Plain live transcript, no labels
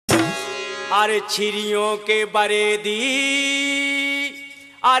अरे छिरियों के बरेदी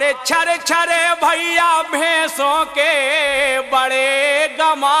अरे छर छरे भैया भैंसों के बड़े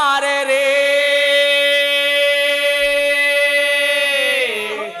गमार रे।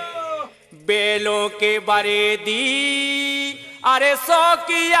 बेलों के बरेदी अरे 100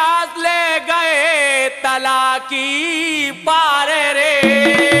 की आस ले गए तला की पार रे।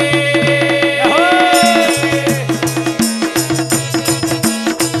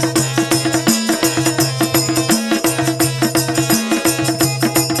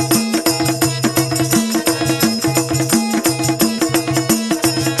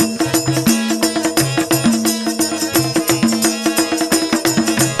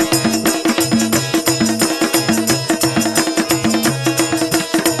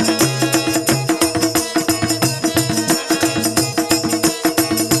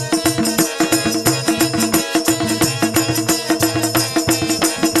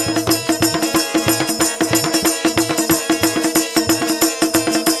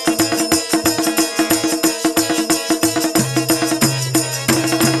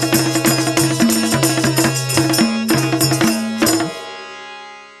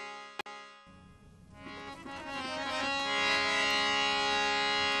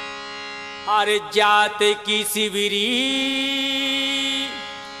 अरे जात की शिविरी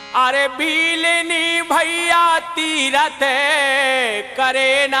अरे भीलनी भैया तीरथ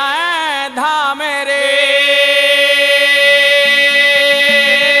करे न धाम रे।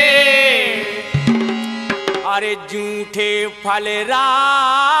 अरे जूठे फल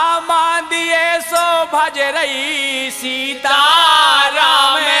रामा दिए सो भज रही सीता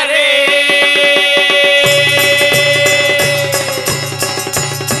राम रे।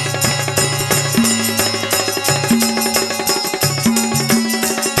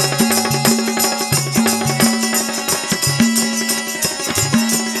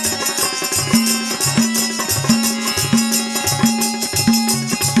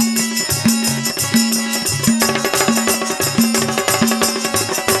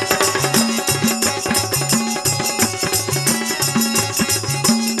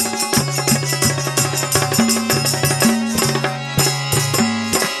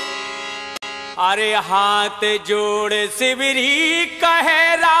 अरे हाथ जोड़ शिवरी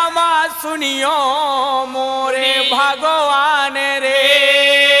कहे रामा सुनियो मोरे भगवान रे।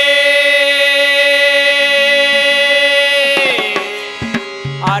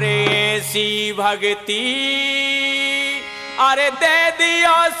 अरे ऐसी भक्ति अरे दे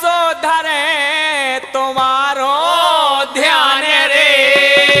दियो सो धरे तुम्हारो ध्यान रे।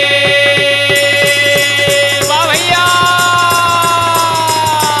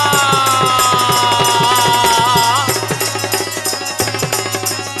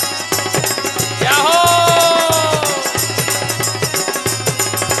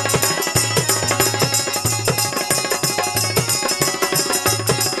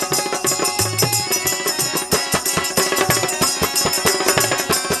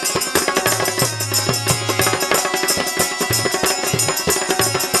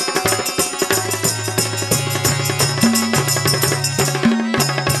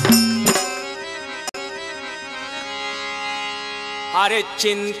 अरे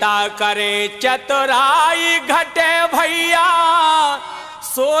चिंता करे चतुराई घटे भैया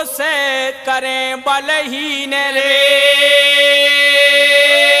सो से करें बलहीन रे।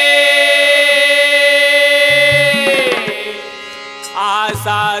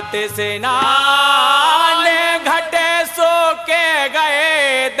 आसात से नाने घटे सो के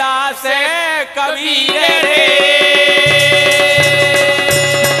गए दास कबीर रे।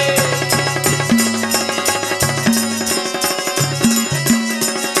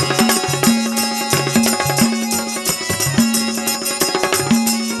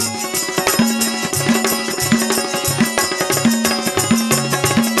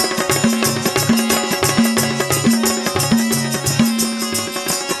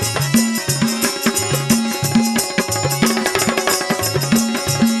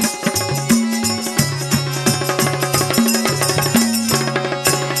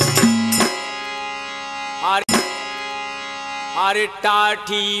 अरे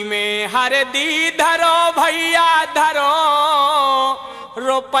टाठी में हरदी धरो भैया धरो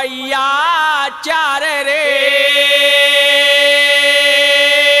रुपया 4 रे।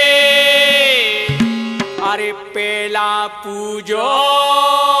 अरे पेला पूजो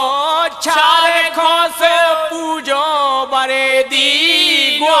 4 खोस पूजो बरेदी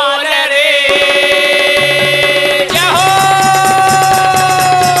ग्वाल रे।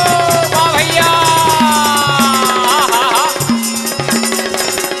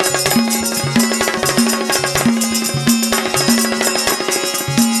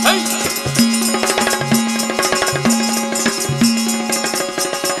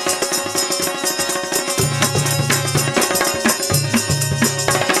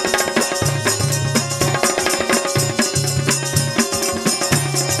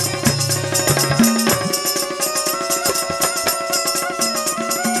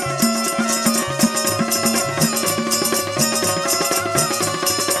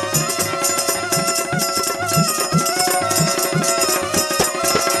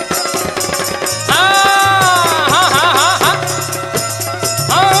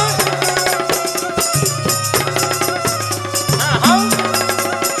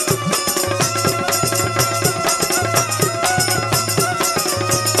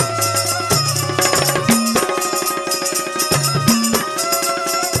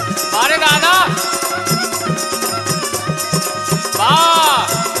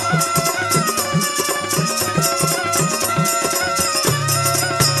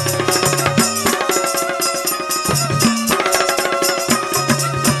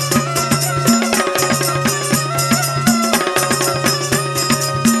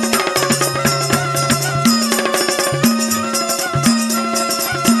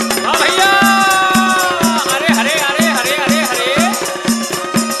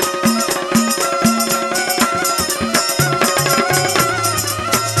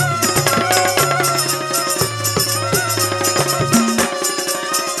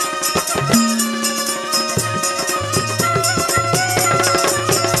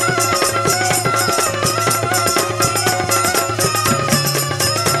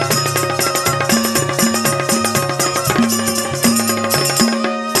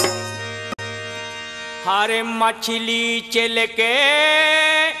 अरे मछली चल के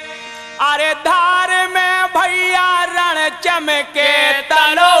अरे धार में भैया रण चमके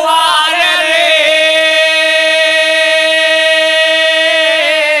तलवार रे।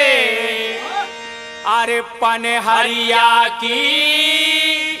 अरे पनहरिया की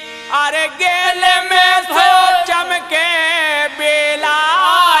अरे गेल में सो चमके बेला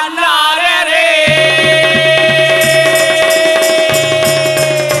नार रे।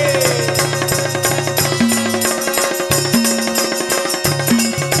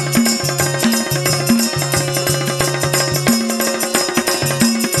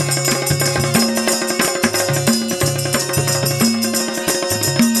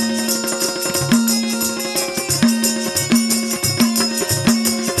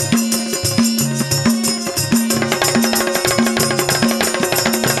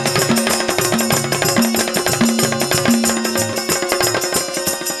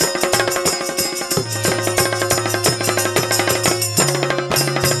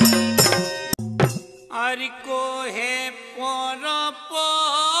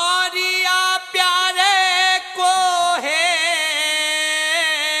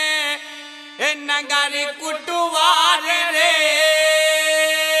 नगर कुटवार रे।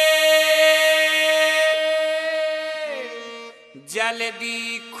 जल्दी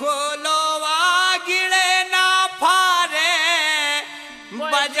खोलो गिरे ना फारे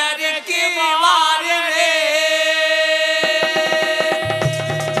बजर की वार रे।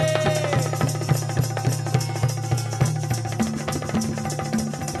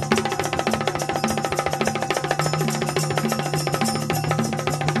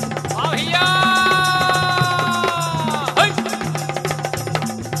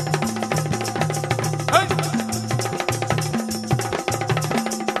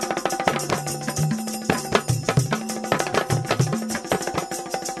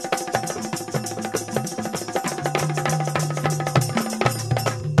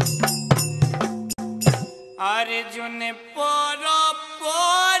 अर्जुन पोरो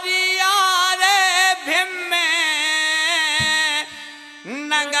पोरिया रे भीम में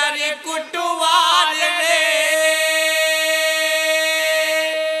नगर कुटवार रे।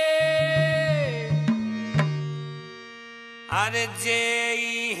 अरे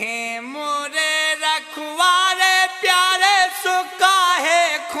जेई है मोरे रखवारे प्यारे सुका है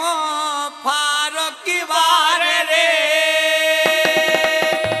खो फारो की वार रे।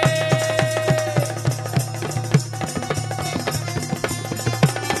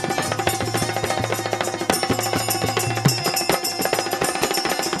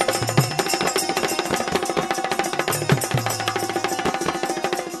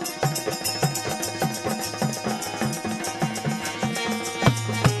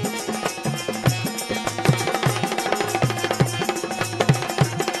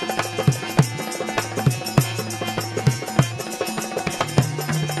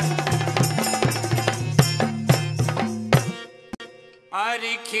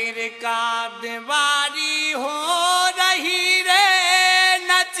 अरे खीर का दीवारी हो रही रे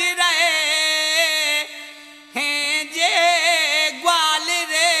नच रहे हैं जे ग्वाल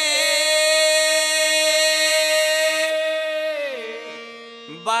रे।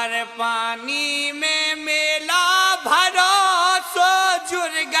 बर पानी में मेला भरो सो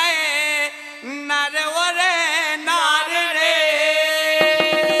जुड़ गए नर और नार रे।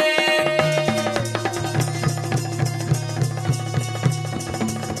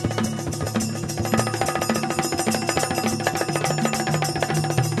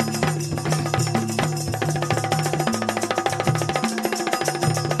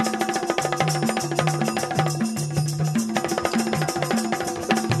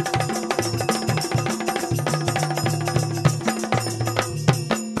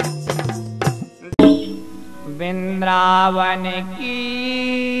 वृंदावन की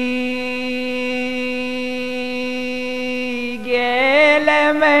गेल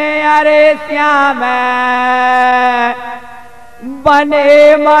में अरे श्याम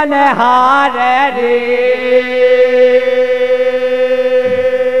बने मनहार रे।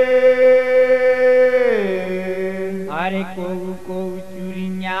 अरे को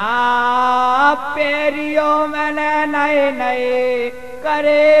चुरिया पेरियो मैंने नए नए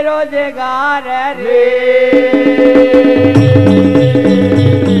करे रोजगार रे।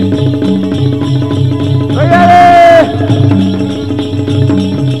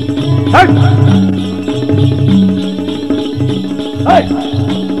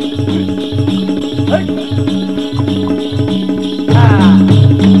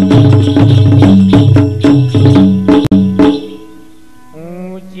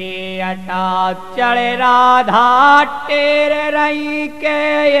 ऊंचे अटा चढ़े राधा टेर रही के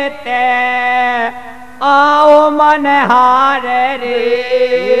ये आओ मन हार रे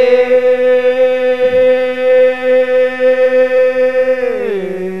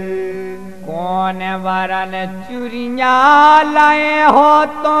कौन वरन चुरिया लाए हो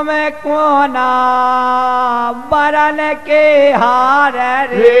तुम कोना वरन के हार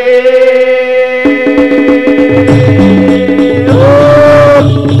रे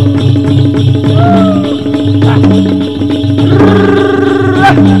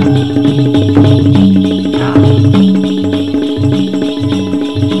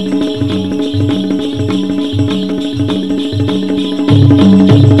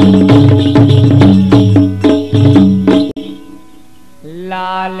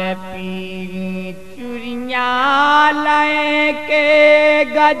लाल पीली चुरिया लाए के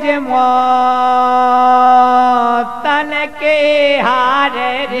गजमो तन के हार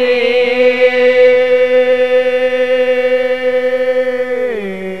रे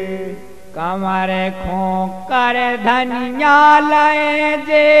कमर खोकर धनिया लाए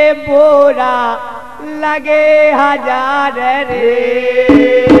जे बोरा लगे हजार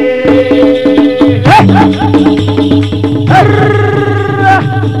रे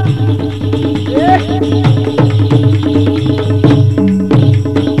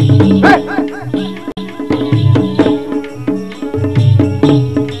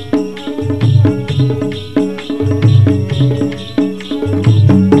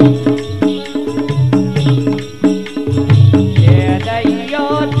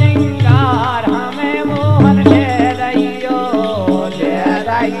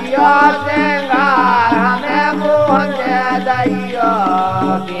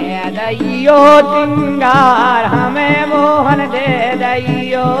दैयो सिंगार हमें मोहन दे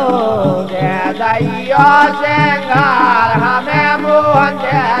दैयो दे दैयो सिंगार हमें मोहन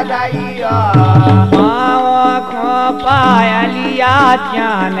दे दैयो माओ को पायलिया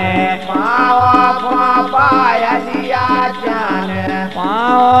जाने माओ को पायलिया जाने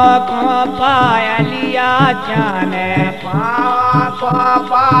माओ को पायलिया जाने माओ को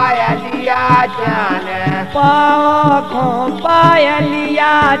पायलिया जाने पाओ को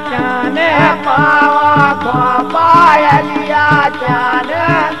पायलिया जाने पाओ को पायलिया जाने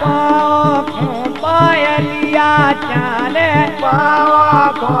पाओ को पायलिया जाने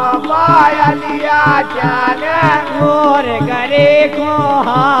पाओ को पायलिया जाने और गरे को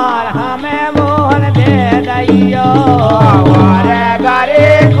हार हमें मोहन दे दैयो और गरे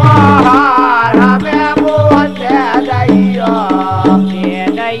को हार हमें मोहन दे दैयो दे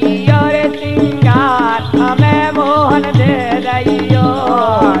दैयो रे सिंगार हमें मोहन दे दैयो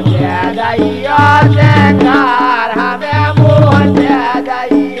दे दैयो सिंगार हमें मोहन दे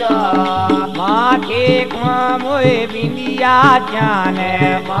दैयो माथे को मोए बिंदिया जाने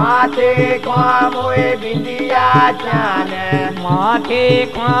माथे को मोए बिंदिया जाने माथे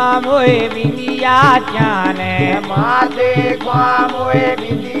को मोए बिंदिया जाने माथे को मोए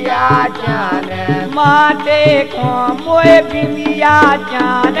बिंदिया जाने माथे को मोए बिंदिया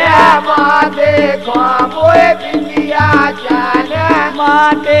जाने माथे को मोए बिंदिया जाने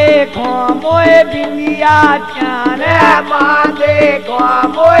माथे को मोए बिंदिया जाने माथे को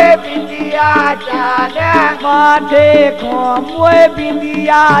मोए बिंदिया जाने माथे को मोए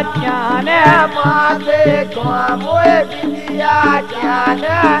बिंदिया जाने माथे को मोए बिंदिया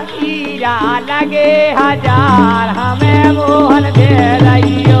जाने हीरा लगे हजार हमें मोहन दे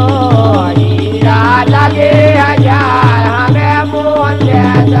दैयो हीरा लगे हजार हमें मोहन दे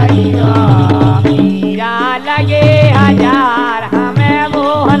दैयो हीरा लगे हजार